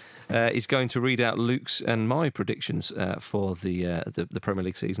Vish is going to read out Luke's and my predictions for the Premier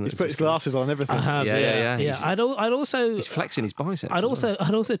League season. He's put his glasses on and everything. I have, yeah. I'd also He's flexing his biceps. I'd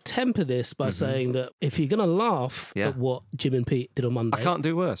also temper this by saying that if you're going to laugh at what Jim and Pete did on Monday, I can't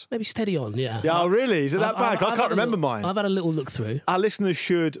do worse. maybe steady on. Yeah. Yeah, really? Is it that bad? I can't remember mine. I've had a little look through. Our listeners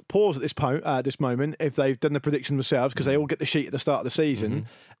should pause at this moment if they've done the prediction themselves, because they all get the sheet at the start of the season,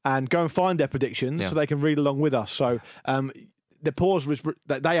 and go and find their predictions so they can read along with us. So the pause was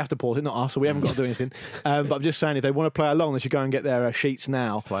they have to pause it, not us, so we haven't got to do anything. But I'm just saying, if they want to play along, they should go and get their sheets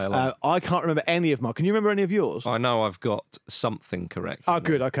now. Play along. I can't remember any of mine. Can you remember any of yours? I know I've got something correct. Oh,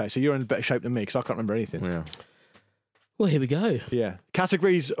 good. Okay, so you're in better shape than me because I can't remember anything. Yeah. Well, here we go. Yeah.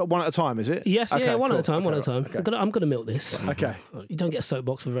 Categories one at a time, is it? Yes, okay, one cool. at a time, one at a time. Okay. I'm gonna milk this. Okay. You don't get a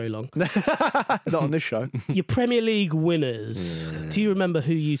soapbox for very long. Not on this show. Your Premier League winners. Do you remember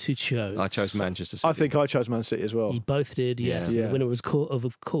who you two chose? I chose Manchester City. I think I chose Man City as well. You both did, yes. Yeah. The winner was,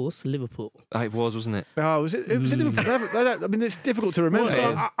 of course, Liverpool. It was, wasn't it? Oh, was it? Was it Liverpool? I mean, it's difficult to remember.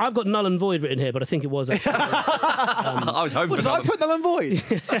 Well, so I've got null and void written here, but I think it was actually. I was hoping. Did I put null and void?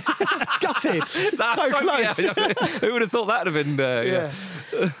 Gutted. That's so close. Who would have have thought that'd have been. Yeah.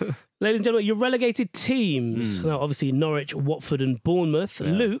 Ladies and gentlemen, your relegated teams. Now, obviously, Norwich, Watford, and Bournemouth.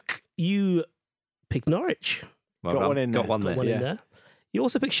 Yeah. Luke, you picked Norwich. Well Got done. one in Got there. one Got there. one in there. You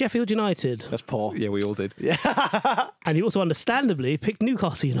also picked Sheffield United. That's poor. Yeah, we all did. And you also, understandably, picked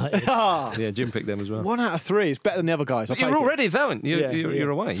Newcastle United. Yeah, Jim picked them as well. 1 out of 3 is better than the other guys. I'll You're take it. already valiant. You're Yeah.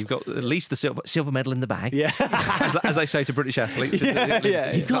 away. You've got at least the silver medal in the bag. Yeah. as they say to British athletes.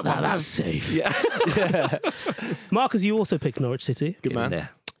 Yeah. You've got that. That's safe. Yeah. Marcus, you also picked Norwich City. Good man. There.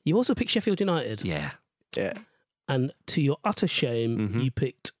 You also picked Sheffield United. Yeah. Yeah. And to your utter shame, you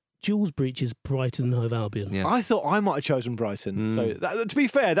picked Jules Breach's Brighton and Hove Albion. Yeah. I thought I might have chosen Brighton. So to be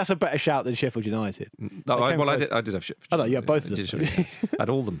fair, that's a better shout than Sheffield United. No, They came I close. did have Sheffield. Oh, no, you had both of I them. did. I had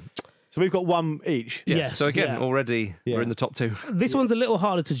all of them. So we've got one each. Yeah. Yes, So again, yeah. already Yeah. we're in the top 2. This one's a little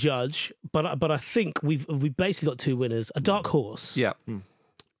harder to judge, but I think we've basically got 2 winners. A dark horse. Yeah.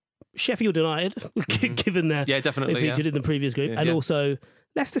 Sheffield United, given their Yeah, definitely. they featured in the previous group, and Yeah. also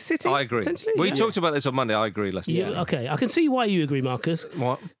Leicester City. I agree. Potentially. We yeah. talked about this on Monday. I agree, Leicester. Yeah, City. okay. I can see why you agree, Marcus.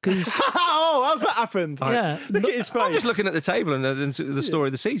 What? Because Oh, how's that happened? yeah, Look at his face. I'm just looking at the table and the story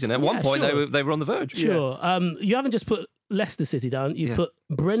of the season. At one Yeah, point, sure. they were on the verge. sure. You haven't just put Leicester City down. You've Yeah. put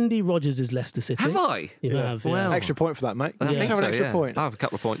Brendy Rodgers' Leicester City. Have I? You have. Yeah. Well, Extra point for that, mate. I Let's think have an so, extra yeah. point. I have a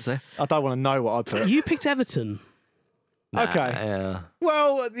couple of points there. I don't want to know what I put. You picked Everton. Okay. Yeah.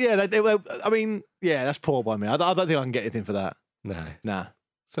 Well, yeah, they were. I mean, yeah, that's poor by me. I don't think I can get anything for that. No. Nah.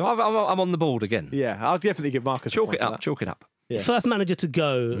 So I'm on the board again. Yeah, I'll definitely give Marcus a Chalk point it for up. that. Chalk it up. Yeah. First manager to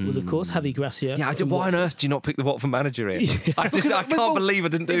go was, of course, Javi Gracia. Yeah, from why on Watford. earth do you not pick the Watford manager here? I can't Well, believe I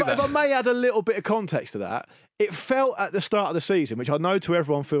didn't do If I that. may add a little bit of context to that, it felt at the start of the season, which I know to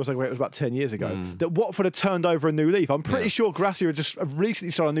everyone feels like it was about 10 years ago, that Watford had turned over a new leaf. I'm pretty sure Gracia had just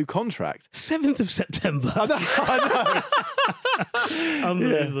recently signed a new contract. 7th of September. I know.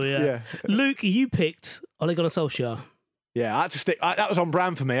 Unbelievable, yeah. yeah. Luke, you picked Ole Gunnar Solskjaer. Yeah, I had to stick. That was on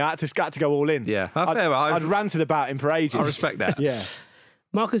brand for me. I had to go all in. Yeah, I'd ranted about him for ages. I respect that. Yeah.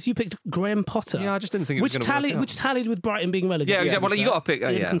 Marcus, you picked Graham Potter. Yeah, I just didn't think it was which going to work out. which tallied with Brighton being Yeah, relegated. exactly. Well, you got to pick. Yeah,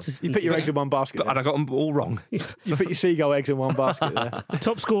 Yeah. consistency. You put your eggs in one basket. And I got them all wrong. You put your seagull eggs in one basket there.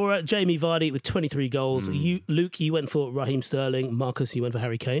 Top scorer, Jamie Vardy with 23 goals. Luke, you went for Raheem Sterling. Marcus, you went for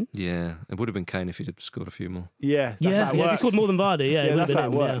Harry Kane. Yeah, it would have been Kane if he'd have scored a few more. Yeah, that's how it If he works. scored more than Vardy, yeah, it Yeah, would that's have how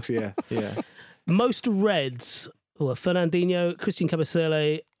been it him, works. Yeah, yeah. Most Reds, well, Fernandinho, Christian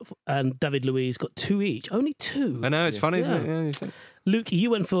Cabasele, and David Luiz got 2 each. Only 2. I know, it's funny, isn't it? Yeah, you think. Luke, you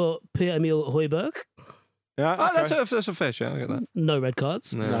went for Pierre-Emile Højbjerg. Yeah, Oh, okay. that's a fair shout. I get that. No red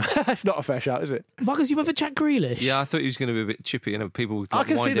cards. No. No, that's not a fair shout, is it? Marcus, you went for Jack Grealish. Yeah, I thought he was going to be a bit chippy and people would I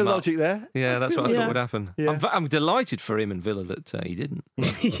can wind see the him up. logic there. Yeah, that's what I Yeah. thought would happen. Yeah. I'm delighted for him and Villa that he didn't.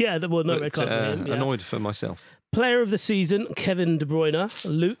 yeah, there were no But, red cards for him. Yeah. Annoyed for myself. Player of the season, Kevin De Bruyne.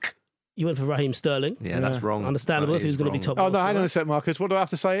 Luke, you went for Raheem Sterling. Yeah, that's wrong. Understandable That if he was is going to be wrong. top. Oh, no, goal hang on scorer. a sec, Marcus. What do I have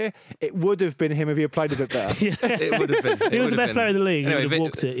to say here? It would have been him if he had played a bit better. It would have been. He was the best player in the league. Anyway, he would have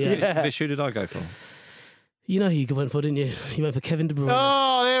walked it. Yeah. Yeah. Vish, who did I go for? You know who you went for, didn't you? You went for Kevin De Bruyne.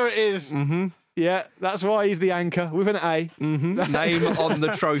 Oh, there it is. Mm-hmm. Yeah, that's why he's the anchor with an A. Name on the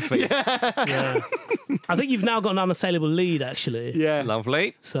trophy. Yeah. I think you've now got an unassailable lead, actually. Yeah.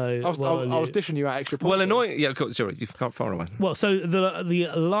 Lovely. So I was, well on I was you. dishing you out extra points. Well, annoying. Yeah, cool, sorry, you've got far away. Well, so the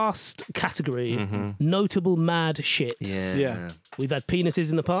last category, notable mad shit. Yeah. We've had penises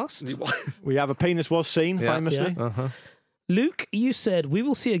in the past. We have a penis was seen, Yeah. famously. Yeah. Uh-huh. Luke, you said we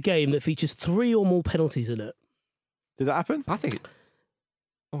will see a game that features 3 or more penalties in it. Did that happen? I think.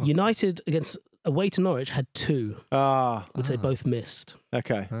 Oh. United against away to Norwich had 2. Ah, Would say both missed.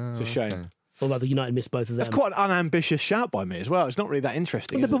 okay. It's a shame. okay. Or rather, United missed both of them. That's quite an unambitious shout by me as well. It's not really that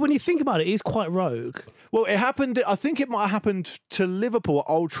interesting. But, is but it? when you think about it, it is quite rogue. Well, it happened. I think it might have happened to Liverpool at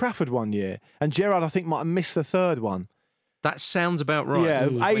Old Trafford one year, and Gerrard, I think, might have missed the third one. That sounds about right. Yeah,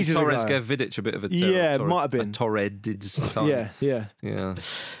 When ages Torres ago. gave Vidic a bit of a Yeah, it might have been. a Torres time. Yeah, yeah. Yeah.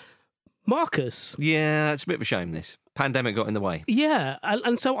 Marcus. Yeah, it's a bit of a shame this. Pandemic got in the way. Yeah,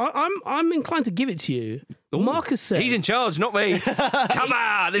 and so I'm inclined to give it to you. Marcus said He's in charge, not me. Come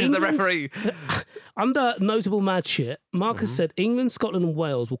on, this is the England's- referee. under notable mad shit, Marcus said England, Scotland, and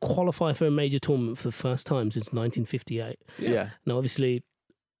Wales will qualify for a major tournament for the first time since 1958. Yeah, Now, obviously,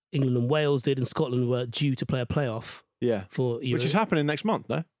 England and Wales did, and Scotland were due to play a playoff yeah. for Euro. Which is happening next month,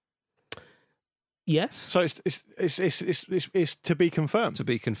 though. Yes. So it's to be confirmed. To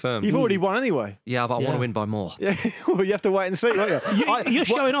be confirmed. You've already won anyway. Yeah, but I want to win by more. Yeah, well, you have to wait and see, won't you? You're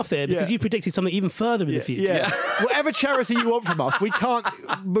showing off here because you predicted something even further in the future. Yeah. Whatever charity you want from us, we can't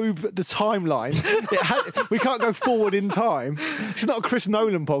move the timeline. We can't go forward in time. It's not a Chris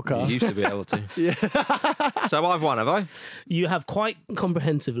Nolan podcast. You used to be able to. Yeah. So I've won, have I? You have quite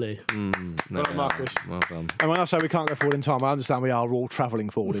comprehensively. Well done, Marcus. Well done. And when I say we can't go forward in time, I understand we are all travelling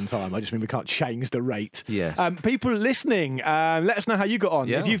forward in time. I just mean we can't change the rate. Yes. People listening, let us know how you got on.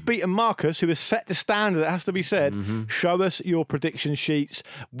 Yeah. If you've beaten Marcus, who has set the standard, it has to be said, show us your prediction sheets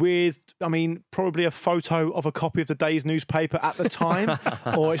with, probably a photo of a copy of the day's newspaper at the time,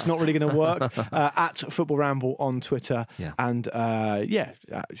 or it's not really going to work. At Football Ramble on Twitter. Yeah. And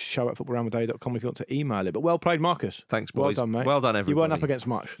show at footballrambleday.com if you want to email it. But well played, Marcus. Thanks, boys. Well done, mate. Well done, everybody. You weren't up against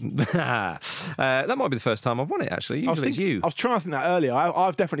much. That might be the first time I've won it, actually. Usually it's you. I was trying to think that earlier.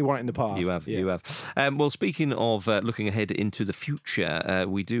 I've definitely won it in the past. You have. Well, speaking of looking ahead into the future,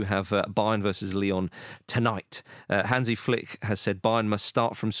 we do have Bayern versus Lyon tonight. Hansi Flick has said Bayern must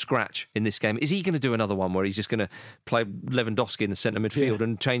start from scratch in this game. Is he going to do another one where he's just going to play Lewandowski in the centre midfield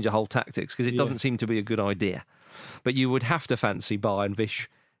and change the whole tactics? Because it doesn't seem to be a good idea. But you would have to fancy Bayern Vish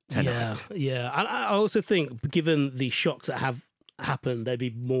tonight. Yeah. And I also think, given the shocks that have happened, they'd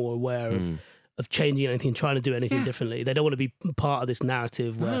be more aware of changing anything, trying to do anything differently. They don't want to be part of this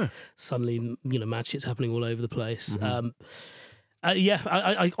narrative where suddenly, mad shit's happening all over the place.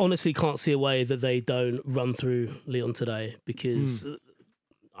 I honestly can't see a way that they don't run through Lyon today, because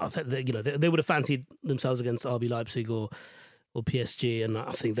I think they would have fancied themselves against RB Leipzig or PSG, and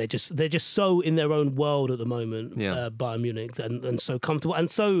I think they're just so in their own world at the moment, Bayern Munich, and so comfortable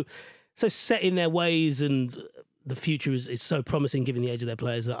and so set in their ways, and the future is so promising given the age of their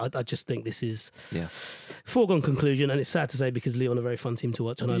players. I just think this is foregone conclusion, and it's sad to say because Lyon are a very fun team to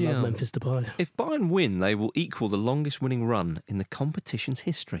watch, and I love Memphis Depay. If Bayern win, they will equal the longest winning run in the competition's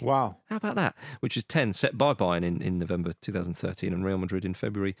history. Wow. How about that? Which is 10 set by Bayern in November 2013 and Real Madrid in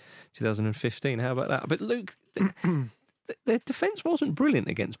February 2015. How about that? But Luke, their defence wasn't brilliant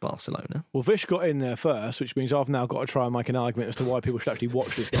against Barcelona. Well, Vish got in there first, which means I've now got to try and make an argument as to why people should actually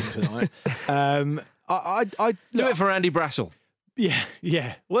watch this game tonight. I do it for Andy Brassel.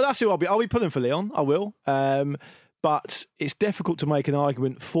 Yeah. Well, that's who I'll be pulling for Lyon. I will. But it's difficult to make an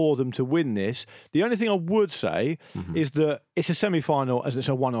argument for them to win this. The only thing I would say is that it's a semi-final as it's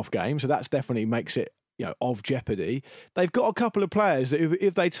a one-off game, so that definitely makes it of jeopardy. They've got a couple of players that,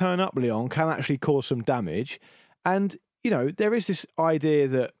 if they turn up, Lyon can actually cause some damage. And there is this idea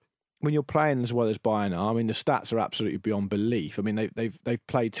that when you're playing as well as Bayern are, the stats are absolutely beyond belief. They've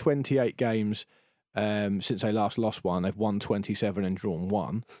played 28 games since they last lost one. They've won 27 and drawn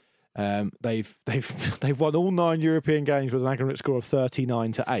 1. They've won all 9 European games with an aggregate score of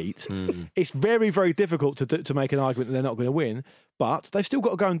 39-8. It's very, very difficult to make an argument that they're not going to win, but they've still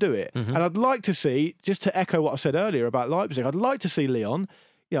got to go and do it. And I'd like to see, just to echo what I said earlier about Leipzig, I'd like to see Lyon,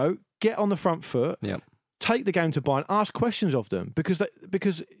 get on the front foot. Take the game to Bayern, ask questions of them, because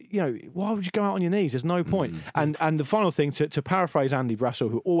why would you go out on your knees? There's no point. And the final thing, to paraphrase Andy Brassel,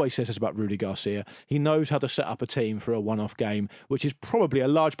 who always says this about Rudy Garcia, he knows how to set up a team for a one-off game, which is probably a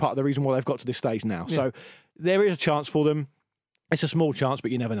large part of the reason why they've got to this stage now. So there is a chance for them. It's a small chance, but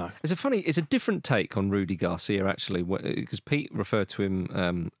you never know. It's a different take on Rudy Garcia, actually, because Pete referred to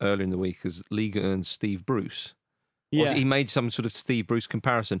him earlier in the week as Liga and Steve Bruce. Yeah. He made some sort of Steve Bruce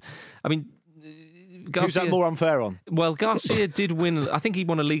comparison. Garcia, who's that more unfair on? Well, Garcia did win. I think he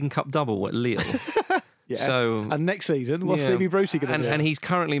won a League and Cup double at Lille. So, and next season, what's Stevie Brucey going to do? And he's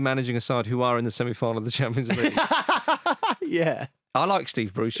currently managing a side who are in the semi-final of the Champions League. I like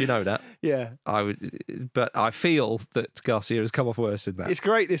Steve Bruce, you know that. Yeah. But I feel that Garcia has come off worse than that. It's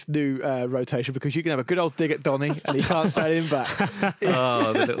great, this new rotation, because you can have a good old dig at Donny and he can't say anything back.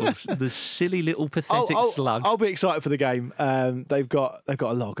 The silly little pathetic slug. I'll be excited for the game. They've got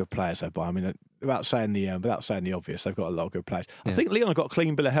a lot of good players, though, but without saying the obvious, they've got a lot of good players. I think Lyon have got a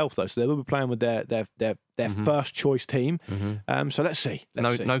clean bill of health, though, so they will be playing with their first choice team. So let's see.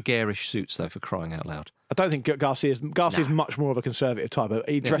 No garish suits, though, for crying out loud. I don't think Garcia's much more of a conservative type, but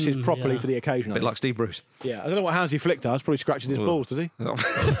he dresses properly for the occasion. A bit like Steve Bruce. Yeah, I don't know what Hansi Flick does. Probably scratches his balls, does he?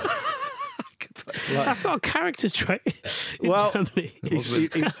 That's not a character trait. Well,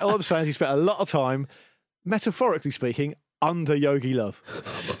 all I'm saying is he spent a lot of time, metaphorically speaking, under Yogi Love.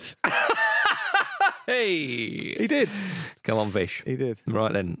 Hey! He did. Come on, Vish. He did.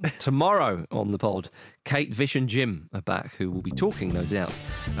 Right then. Tomorrow on the pod, Kate, Vish and Jim are back, who will be talking, no doubt,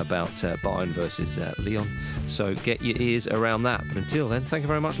 about Bayern versus Lyon. So get your ears around that. But until then, thank you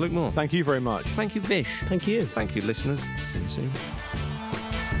very much, Luke Moore. Thank you very much. Thank you, Vish. Thank you. Thank you, listeners. See you soon.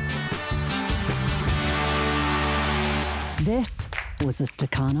 This was a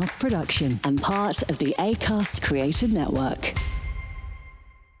Stakhanov production and part of the Acast Created Network.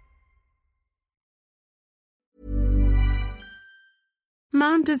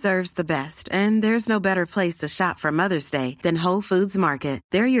 Mom deserves the best, and there's no better place to shop for Mother's Day than Whole Foods Market.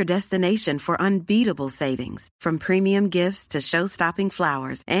 They're your destination for unbeatable savings, from premium gifts to show-stopping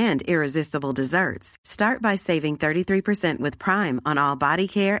flowers and irresistible desserts. Start by saving 33% with Prime on all body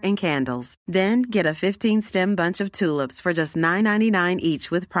care and candles. Then get a 15-stem bunch of tulips for just $9.99 each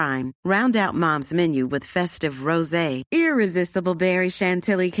with Prime. Round out Mom's menu with festive rosé, irresistible berry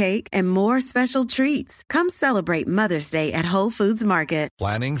chantilly cake, and more special treats. Come celebrate Mother's Day at Whole Foods Market.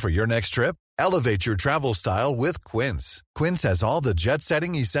 Planning for your next trip? Elevate your travel style with Quince. Quince has all the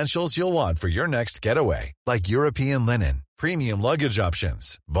jet-setting essentials you'll want for your next getaway, like European linen, premium luggage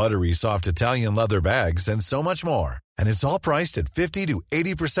options, buttery soft Italian leather bags, and so much more. And it's all priced at 50 to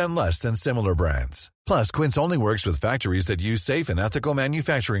 80% less than similar brands. Plus, Quince only works with factories that use safe and ethical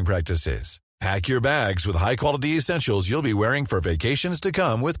manufacturing practices. Pack your bags with high-quality essentials you'll be wearing for vacations to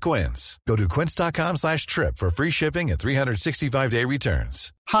come with Quince. Go to quince.com/trip for free shipping and 365-day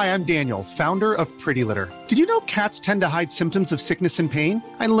returns. Hi, I'm Daniel, founder of Pretty Litter. Did you know cats tend to hide symptoms of sickness and pain?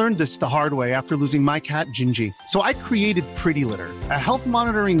 I learned this the hard way after losing my cat, Gingy. So I created Pretty Litter, a health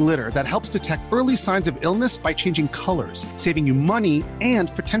monitoring litter that helps detect early signs of illness by changing colors, saving you money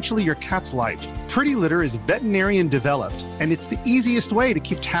and potentially your cat's life. Pretty Litter is veterinarian developed, and it's the easiest way to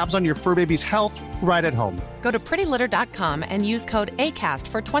keep tabs on your fur baby's health right at home. Go to prettylitter.com and use code ACAST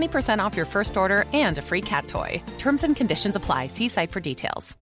for 20% off your first order and a free cat toy. Terms and conditions apply. See site for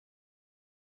details.